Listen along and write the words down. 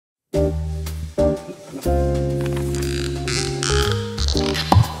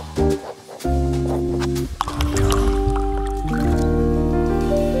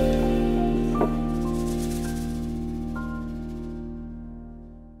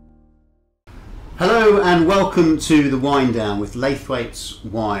Hello and welcome to the Wine Down with Laithwaites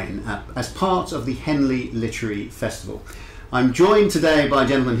Wine as part of the Henley Literary Festival. I'm joined today by a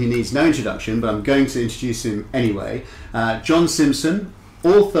gentleman who needs no introduction, but I'm going to introduce him anyway. John Simpson,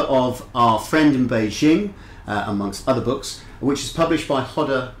 author of Our Friend in Beijing, amongst other books, which is published by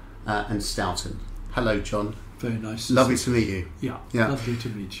Hodder and Stoughton. Hello, John. Very nice. Lovely to meet you. Yeah, lovely to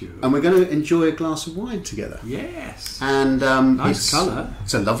meet you. And we're going to enjoy a glass of wine together. Yes. And nice colour.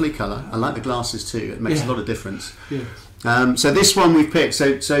 It's a lovely colour. I like the glasses too. It makes a lot of difference. Yes. So this one we've picked.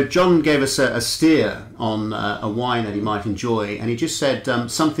 So John gave us a steer on a wine that he might enjoy, and he just said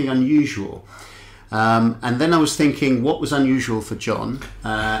something unusual. And then I was thinking, what was unusual for John?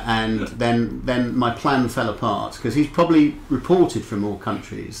 And then my plan fell apart, because he's probably reported from more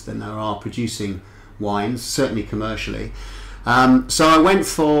countries than there are producing wines, certainly commercially. So I went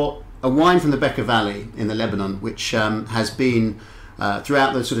for a wine from the Bekaa Valley in the Lebanon, which has been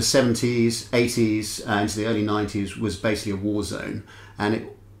throughout the sort of 70s, 80s, into the early 90s, was basically a war zone, and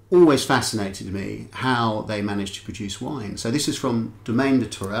it always fascinated me how they managed to produce wine. So this is from Domaine de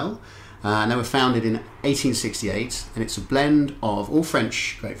Tourelle, and they were founded in 1868, and it's a blend of all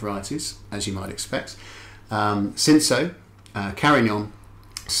French grape varieties, as you might expect: Cinsault, Carignan,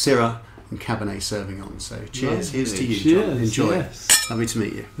 Syrah, and Cabernet Sauvignon. So cheers. Here's to you, John. Enjoy. Yes. Lovely to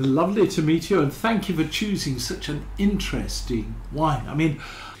meet you. Lovely to meet you, and thank you for choosing such an interesting wine. I mean,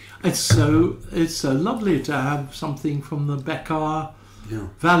 it's so lovely to have something from the Bekaa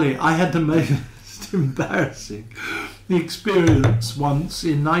Valley. I had the most embarrassing experience once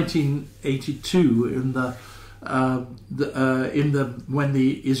in 1982 when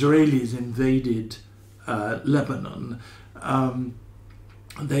the Israelis invaded Lebanon.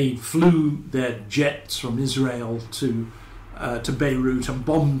 They flew their jets from Israel to Beirut and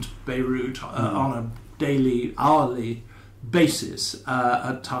bombed Beirut on a daily, hourly basis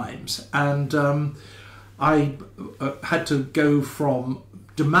at times. And I had to go from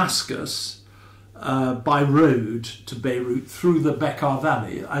Damascus by road to Beirut through the Bekaa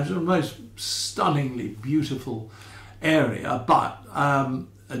Valley. It was the most stunningly beautiful area, but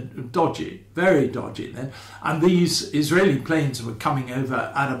dodgy, very dodgy then. And these Israeli planes were coming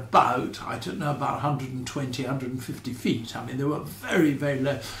over at about 120, 150 feet. I mean, they were very, very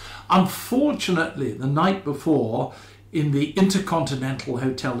low. Unfortunately, the night before, in the Intercontinental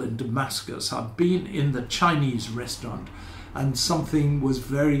Hotel in Damascus, I'd been in the Chinese restaurant, and something was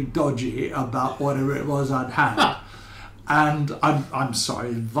very dodgy about whatever it was I'd had. And I'm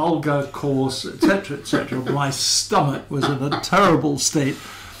sorry, vulgar, coarse, etc., etc. My stomach was in a terrible state.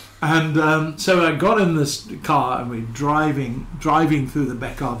 And so I got in this car and we're driving through the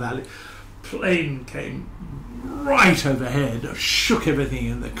Bekaa Valley. Plane came right overhead, shook everything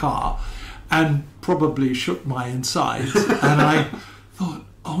in the car, and probably shook my insides. And I thought,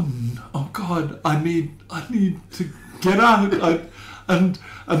 oh God, I need to get out. And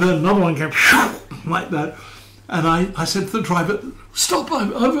then another one came like that. And I said to the driver, "Stop,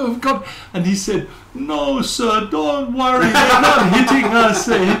 I've got..." And he said, "No, sir, don't worry, they're not hitting us,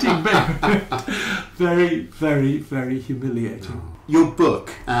 they're hitting Beirut." Very, very, very humiliating. Your book,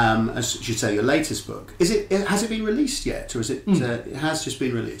 as you say, your latest book, has it been released yet, or is it? It has just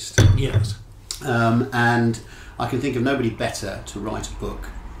been released. Yes. And I can think of nobody better to write a book,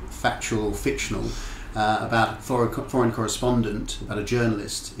 factual, fictional, about a foreign correspondent, about a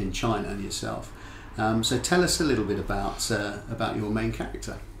journalist in China, and yourself. So tell us a little bit about your main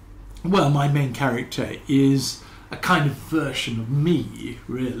character. Well, my main character is a kind of version of me,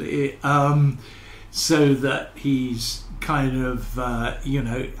 really, so that he's kind of,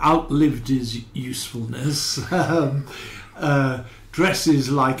 outlived his usefulness, dresses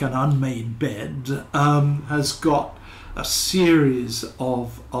like an unmade bed, has got a series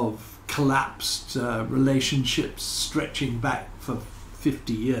of collapsed relationships stretching back for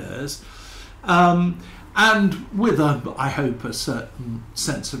 50 years. And with I hope, a certain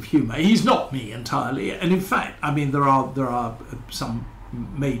sense of humour. He's not me entirely, and in fact, I mean, there are some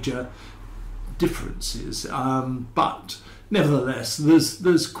major differences, but nevertheless,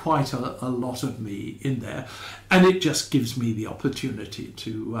 there's quite a lot of me in there, and it just gives me the opportunity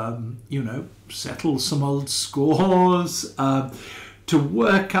to settle some old scores, to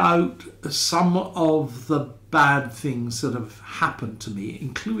work out some of the bad things that have happened to me,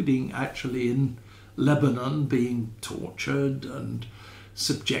 including actually in Lebanon being tortured and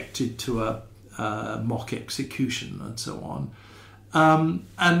subjected to a mock execution and so on.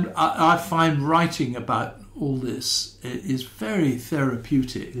 And I find writing about all this is very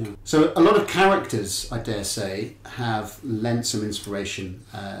therapeutic. Yeah. So a lot of characters, I dare say, have lent some inspiration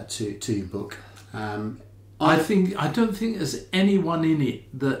to your book. I don't think there's anyone in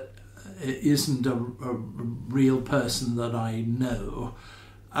it that isn't a real person that I know.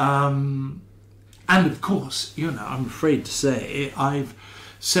 And of course, I'm afraid to say I've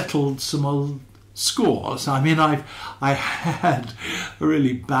settled some old scores. I mean, I had a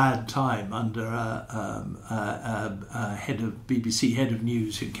really bad time under a head of BBC, head of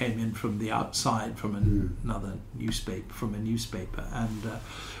news, who came in from the outside from another newspaper, and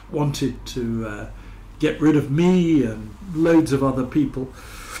wanted to get rid of me and loads of other people.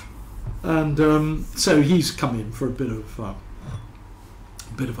 And so he's come in for a bit of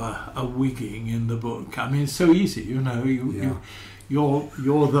a wigging in the book. I mean, it's so easy, you're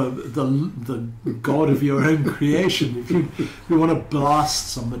the god of your own creation. If you want to blast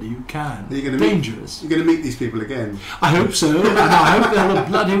somebody, you can. Dangerous. You're going to meet these people again. I hope so, and I hope they'll have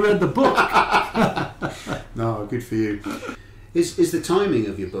bloody read the book. No, good for you. Is the timing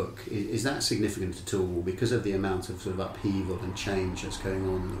of your book, is that significant at all because of the amount of sort of upheaval and change that's going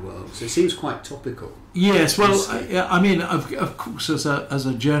on in the world? So it seems quite topical. Yes, well, I mean, of course, as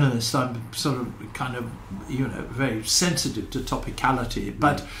a journalist, I'm sort of kind of, very sensitive to topicality.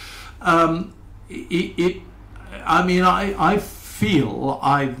 But I feel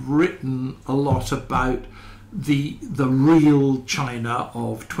I've written a lot about the real China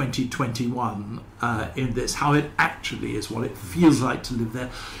of 2021 in this, how it actually is, what it feels like to live there,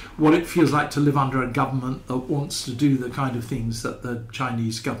 what it feels like to live under a government that wants to do the kind of things that the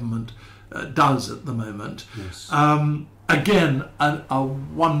Chinese government does at the moment. Yes. Again, a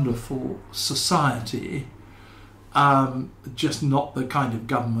wonderful society, just not the kind of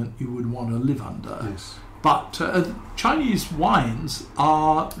government you would want to live under. Yes. But Chinese wines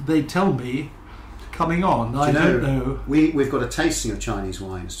are, they tell me, coming on. I don't know. We've got a tasting of Chinese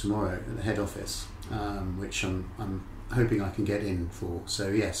wines tomorrow at the head office, which I'm hoping I can get in for. So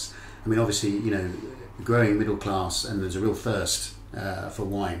yes, I mean, obviously, growing middle class, and there's a real thirst for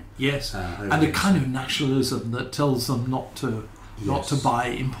wine. Yes, and a kind of nationalism that tells them not to buy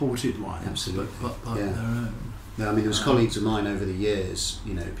imported wines, absolutely, but their own. No, I mean, there was colleagues of mine over the years,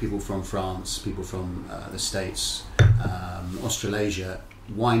 people from France, people from the States, Australasia,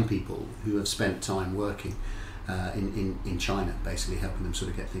 wine people who have spent time working in China, basically helping them sort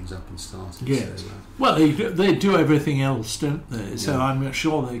of get things up and started. Yes. So, well, they do everything else, don't they? So yeah. I'm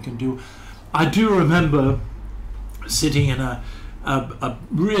sure they can do. I do remember sitting in a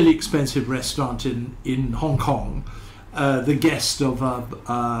really expensive restaurant in Hong Kong, the guest of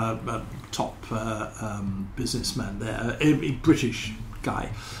a top businessman there, a British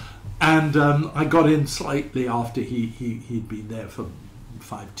guy, and I got in slightly after he'd been there for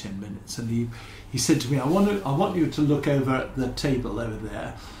 5-10 minutes, and he said to me, I want you to look over at the table over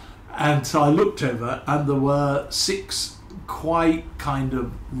there. And so I looked over, and there were 6 quite kind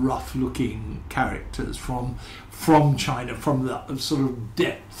of rough looking characters from China, from the sort of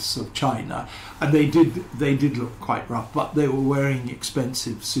depths of China, and they did look quite rough, but they were wearing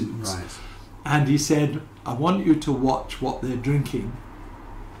expensive suits. Right. And he said, I want you to watch what they're drinking.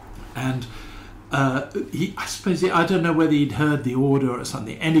 And I don't know whether he'd heard the order or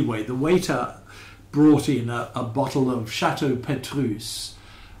something. Anyway, the waiter brought in a bottle of Chateau Petrus,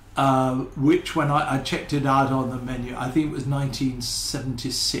 which when I checked it out on the menu, I think it was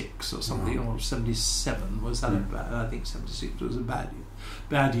 1976 or something, or 77. Was that I think 76 was a bad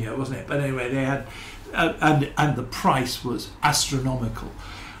year, wasn't it? But anyway, they had, and the price was astronomical.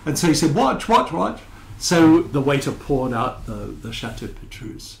 And so he said, watch. So the waiter poured out the Chateau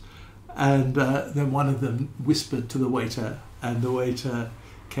Petrus. And then one of them whispered to the waiter, and the waiter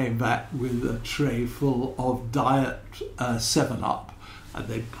came back with a tray full of Diet 7-Up, and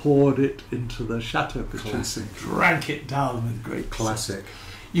they poured it into the Chateau Petrus and drank it down with great classic.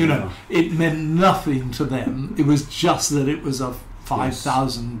 It meant nothing to them. It was just that it was a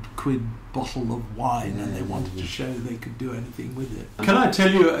 5,000 quid bottle of wine, and they wanted to show they could do anything with it. Can I tell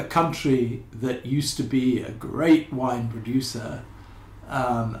you a country that used to be a great wine producer,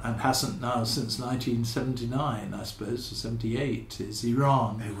 and hasn't now since 1979, I suppose, or 78, is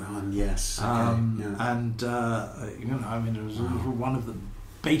Iran. Iran, yes. Okay. And it was one of the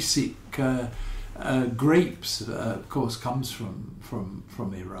basic grapes, of course, comes from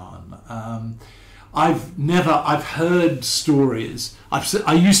Iran. I've heard stories.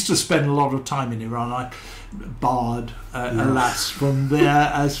 I used to spend a lot of time in Iran. I barred, alas, from there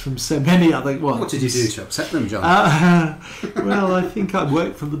as from so many other. What did you do to upset them, John? Well, I think I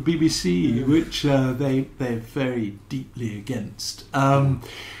worked for the BBC, which they're very deeply against.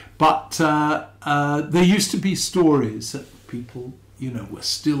 But there used to be stories that people, were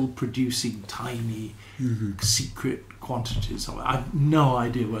still producing tiny, secret quantities of it. I have no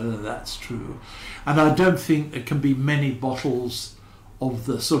idea whether that's true, and I don't think there can be many bottles of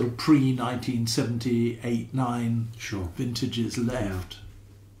the sort of pre-1978-9 Sure. vintages left.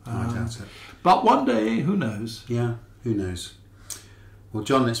 I doubt it. But one day, who knows? Yeah, who knows? Well,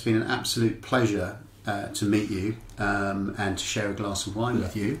 John, it's been an absolute pleasure to meet you and to share a glass of wine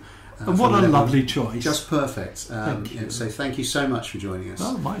with you. And what a lovely choice. Just perfect. Thank you. So thank you so much for joining us.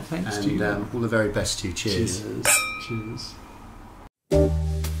 Oh, my thanks and, to you. all the very best to you. Cheers. Cheers. Cheers.